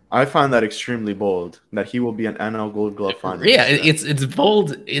 I find that extremely bold that he will be an NL Gold Glove finalist. Yeah, it's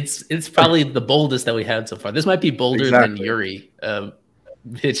bold. It's probably the boldest that we had so far. This might be bolder than Yuri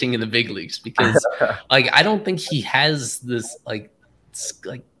pitching in the big leagues, because I don't think he has this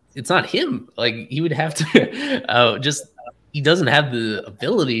it's not him. Like, he would have to he doesn't have the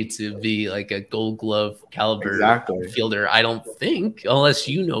ability to be like a Gold Glove caliber fielder, I don't think, unless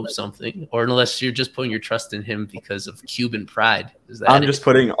you know something, or unless you're just putting your trust in him because of Cuban pride. I'm just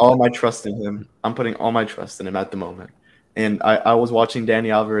putting all my trust in him. I'm putting all my trust in him at the moment. And I was watching Danny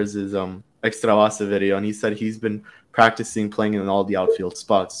Alvarez's Extra Base video, and he said he's been practicing playing in all the outfield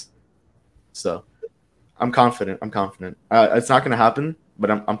spots. So I'm confident. It's not going to happen, but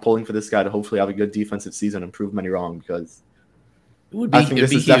I'm pulling for this guy to hopefully have a good defensive season and prove many wrong, because I think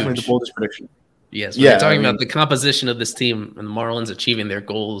this is definitely the boldest prediction. Yes, when we're talking about the composition of this team and the Marlins achieving their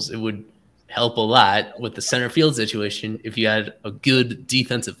goals, it would help a lot with the center field situation if you had a good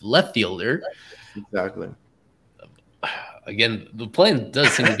defensive left fielder. Exactly. Again, the plan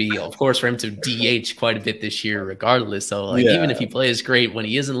does seem to be, of course, for him to DH quite a bit this year regardless. So, even if he plays great when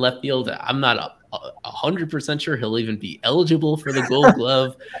he is in left field, I'm not 100% sure he'll even be eligible for the Gold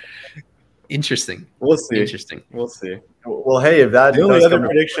Glove. Interesting. We'll see. Interesting. We'll see. Well, hey, if that the only other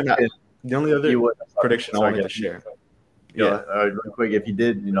prediction I want to share. Real quick, if he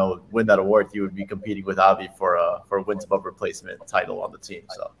did, win that award, he would be competing with Avi for a wins above replacement title on the team.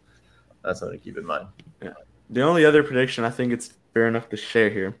 So that's something to keep in mind. Yeah. The only other prediction I think it's fair enough to share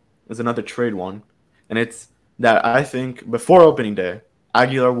here is another trade one, and it's that I think before opening day,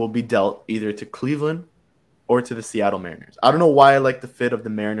 Aguilar will be dealt either to Cleveland or to the Seattle Mariners. I don't know why I like the fit of the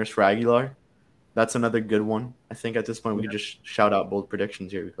Mariners for Aguilar. That's another good one. I think at this point we could just shout out bold predictions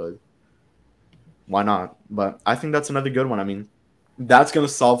here because why not? But I think that's another good one. I mean, that's going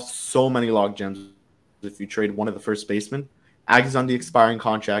to solve so many log jams if you trade one of the first basemen. Aggie's on the expiring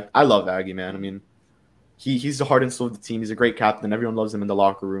contract. I love Aggie, man. I mean, he's the heart and soul of the team. He's a great captain. Everyone loves him in the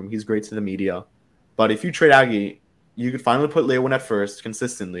locker room. He's great to the media. But if you trade Aggie, you could finally put Lewin at first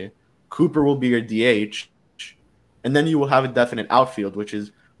consistently. Cooper will be your DH. And then you will have a definite outfield, which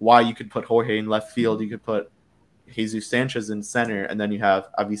is why you could put Jorge in left field. You could put Jesus Sanchez in center. And then you have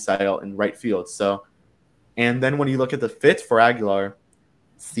Avisail in right field. So, and then when you look at the fit for Aguilar,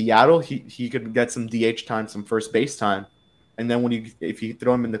 Seattle, he could get some DH time, some first base time. And then if you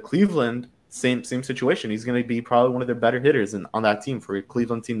throw him into Cleveland, same situation. He's going to be probably one of their better hitters on that team for a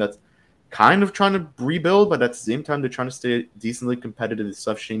Cleveland team that's kind of trying to rebuild, but at the same time, they're trying to stay decently competitive. They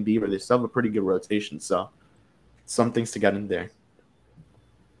still have Shane Bieber. They still have a pretty good rotation. So some things to get in there.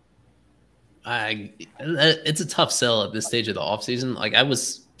 It's a tough sell at this stage of the offseason. Like, I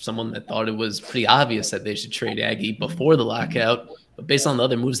was someone that thought it was pretty obvious that they should trade Aggie before the lockout. But based on the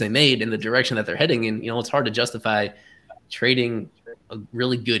other moves they made and the direction that they're heading in, it's hard to justify trading a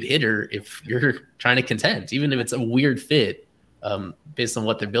really good hitter if you're trying to contend, even if it's a weird fit based on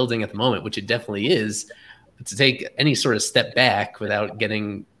what they're building at the moment, which it definitely is. To take any sort of step back without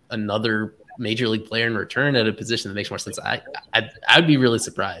getting another major league player in return at a position that makes more sense, I'd be really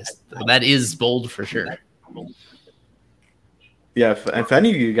surprised. That is bold for sure. Yeah, if any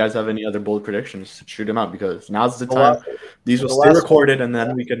of you guys have any other bold predictions, shoot them out because now's the time. These will stay recorded, and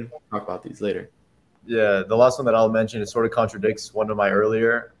then we can talk about these later. Yeah, the last one that I'll mention, it sort of contradicts one of my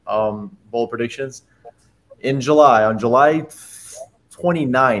earlier bold predictions. On July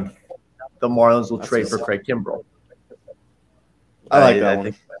 29th, the Marlins will trade for Craig Kimbrell. I like that one.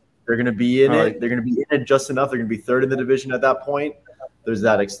 I think they're going to be in it. They're going to be in it just enough. They're going to be third in the division at that point. There's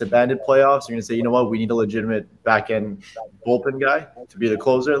that expanded playoffs. They're going to say, you know what, we need a legitimate back-end bullpen guy to be the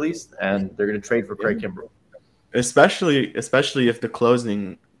closer at least, and they're going to trade for Craig Kimbrell. Especially if the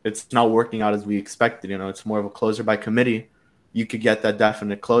closing, it's not working out as we expected. It's more of a closer by committee. You could get that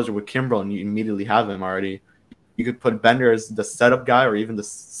definite closer with Kimbrell, and you immediately have him already. You could put Bender as the setup guy or even the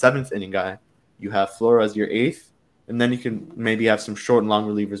seventh inning guy. You have Flora as your eighth, and then you can maybe have some short and long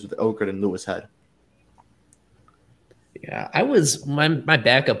relievers with Okert and Lewis Head. Yeah, my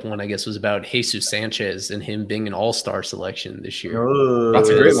backup one, I guess, was about Jesus Sanchez and him being an all-star selection this year. Oh, that's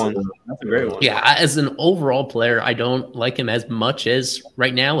a great one. That's a great one. Yeah, as an overall player, I don't like him as much as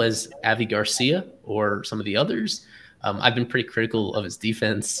right now as Avi Garcia or some of the others. I've been pretty critical of his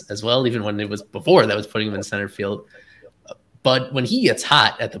defense as well, even when it was before that was putting him in center field. But when he gets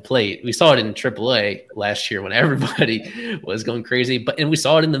hot at the plate, we saw it in AAA last year when everybody was going crazy. And we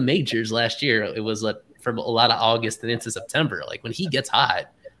saw it in the majors last year. It was from a lot of August and into September. Like, when he gets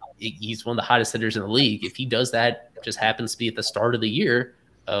hot, he's one of the hottest hitters in the league. If he does that, just happens to be at the start of the year,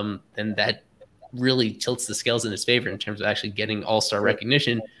 then that really tilts the scales in his favor in terms of actually getting all-star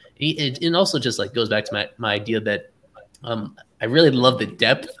recognition. It also just goes back to my idea that I really love the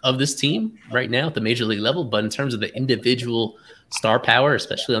depth of this team right now at the major league level, but in terms of the individual star power,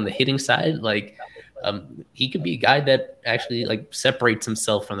 especially on the hitting side, he could be a guy that actually separates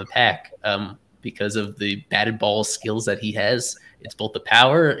himself from the pack because of the batted ball skills that he has. It's both the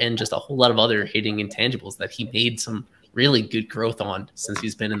power and just a whole lot of other hitting intangibles that he made some really good growth on since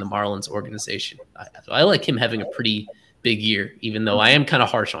he's been in the Marlins organization. So I like him having a pretty big year, even though I am kind of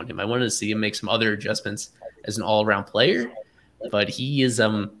harsh on him. I wanted to see him make some other adjustments as an all-around player, but he is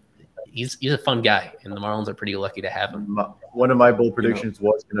he's a fun guy, and the Marlins are pretty lucky to have him. One of my bold predictions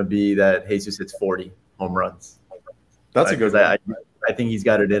was going to be that Jesus hits 40 home runs. That's a good one. I think he's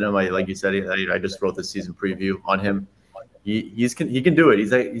got it in him. Like you said, I just wrote the season preview on him. He can do it.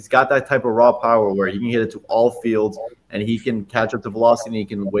 He's got that type of raw power where he can hit it to all fields, and he can catch up to velocity, and he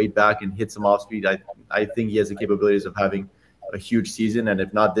can wait back and hit some off speed. I think he has the capabilities of having a huge season, and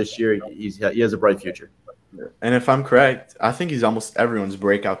if not this year, he has a bright future. And if I'm correct, I think he's almost everyone's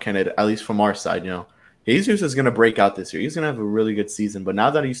breakout candidate, at least from our side. Jesus is going to break out this year. He's going to have a really good season. But now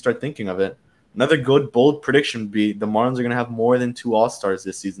that you start thinking of it, another good, bold prediction would be the Marlins are going to have more than 2 All-Stars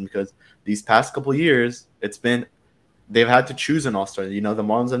this season because these past couple of years, they've had to choose an All-Star. The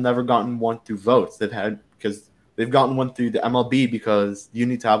Marlins have never gotten one through votes. They've gotten one through the MLB because you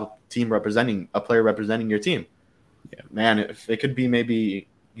need to have a player representing your team. Yeah, man, if it could be maybe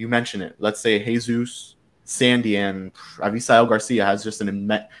you mention it. Let's say Jesus, Sandy, and Avisail Garcia has just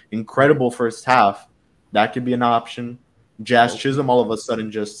an incredible first half. That could be an option. Jazz Chisholm all of a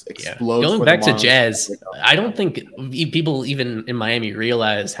sudden just explodes. Going for back the to Jazz, I don't think people even in Miami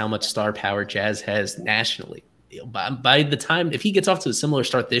realize how much star power Jazz has nationally. By the time, if he gets off to a similar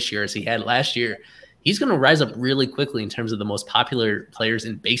start this year as he had last year, he's going to rise up really quickly in terms of the most popular players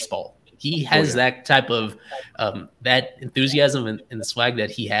in baseball. He has that type of that enthusiasm and the swag that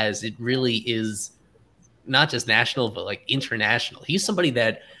he has. It really is not just national, but like international. He's somebody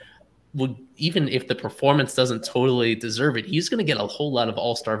that would, even if the performance doesn't totally deserve it, he's going to get a whole lot of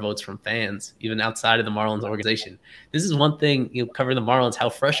all-star votes from fans, even outside of the Marlins organization. This is one thing, cover the Marlins, how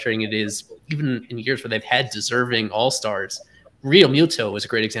frustrating it is, even in years where they've had deserving all-stars. Rio Muto was a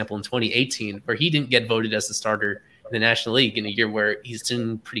great example in 2018, where he didn't get voted as the starter in the National League in a year where he's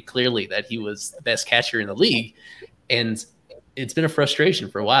seen pretty clearly that he was the best catcher in the league. And it's been a frustration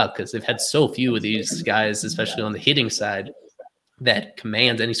for a while because they've had so few of these guys, especially on the hitting side, that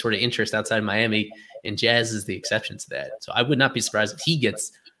command any sort of interest outside Miami, and Jazz is the exception to that. So I would not be surprised if he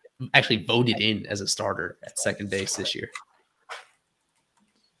gets actually voted in as a starter at second base this year.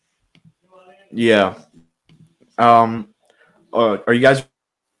 Yeah. Are you guys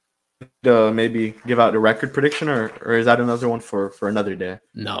maybe give out a record prediction, or is that another one for another day?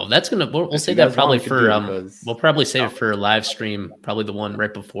 No, that's we'll save that probably for we'll probably save it for a live stream, probably the one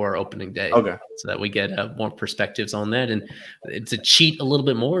right before opening day. Okay, so that we get more perspectives on that and to cheat a little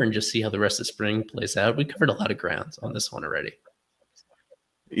bit more and just see how the rest of spring plays out. We covered a lot of grounds on this one already.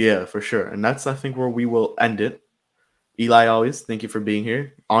 Yeah, for sure, and that's I think where we will end it. Eli, always thank you for being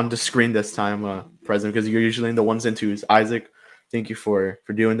here on the screen this time, present, because you're usually in the ones and twos. Isaac, thank you for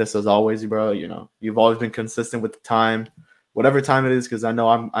doing this as always, bro. You've always been consistent with the time, whatever time it is, because I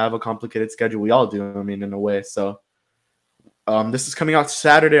know I have a complicated schedule. We all do, I mean, in a way. So this is coming out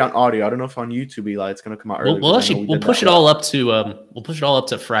Saturday on audio. I don't know if on YouTube, Eli, it's gonna come out early. We'll push it all up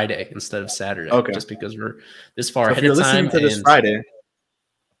to Friday instead of Saturday. Okay. Just because we're this far so ahead of time. If you're listening to this Friday,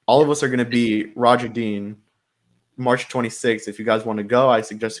 all of us are gonna be Roger Dean, March 26th. If you guys want to go, I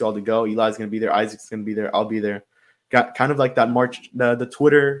suggest you all to go. Eli's gonna be there. Isaac's gonna be there. I'll be there. Got kind of like that March, the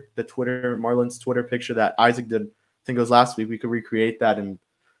Twitter Marlins Twitter picture that Isaac did. I think it was last week. We could recreate that and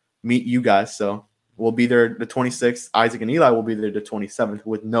meet you guys. So we'll be there the 26th. Isaac and Eli will be there the 27th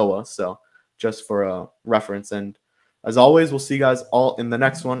with Noah. So just for a reference. And as always, we'll see you guys all in the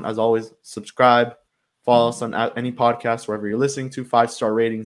next one. As always, subscribe, follow us on any podcast wherever you're listening to. 5-star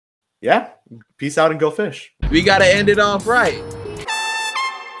ratings. Yeah, peace out and go fish. We gotta end it off right.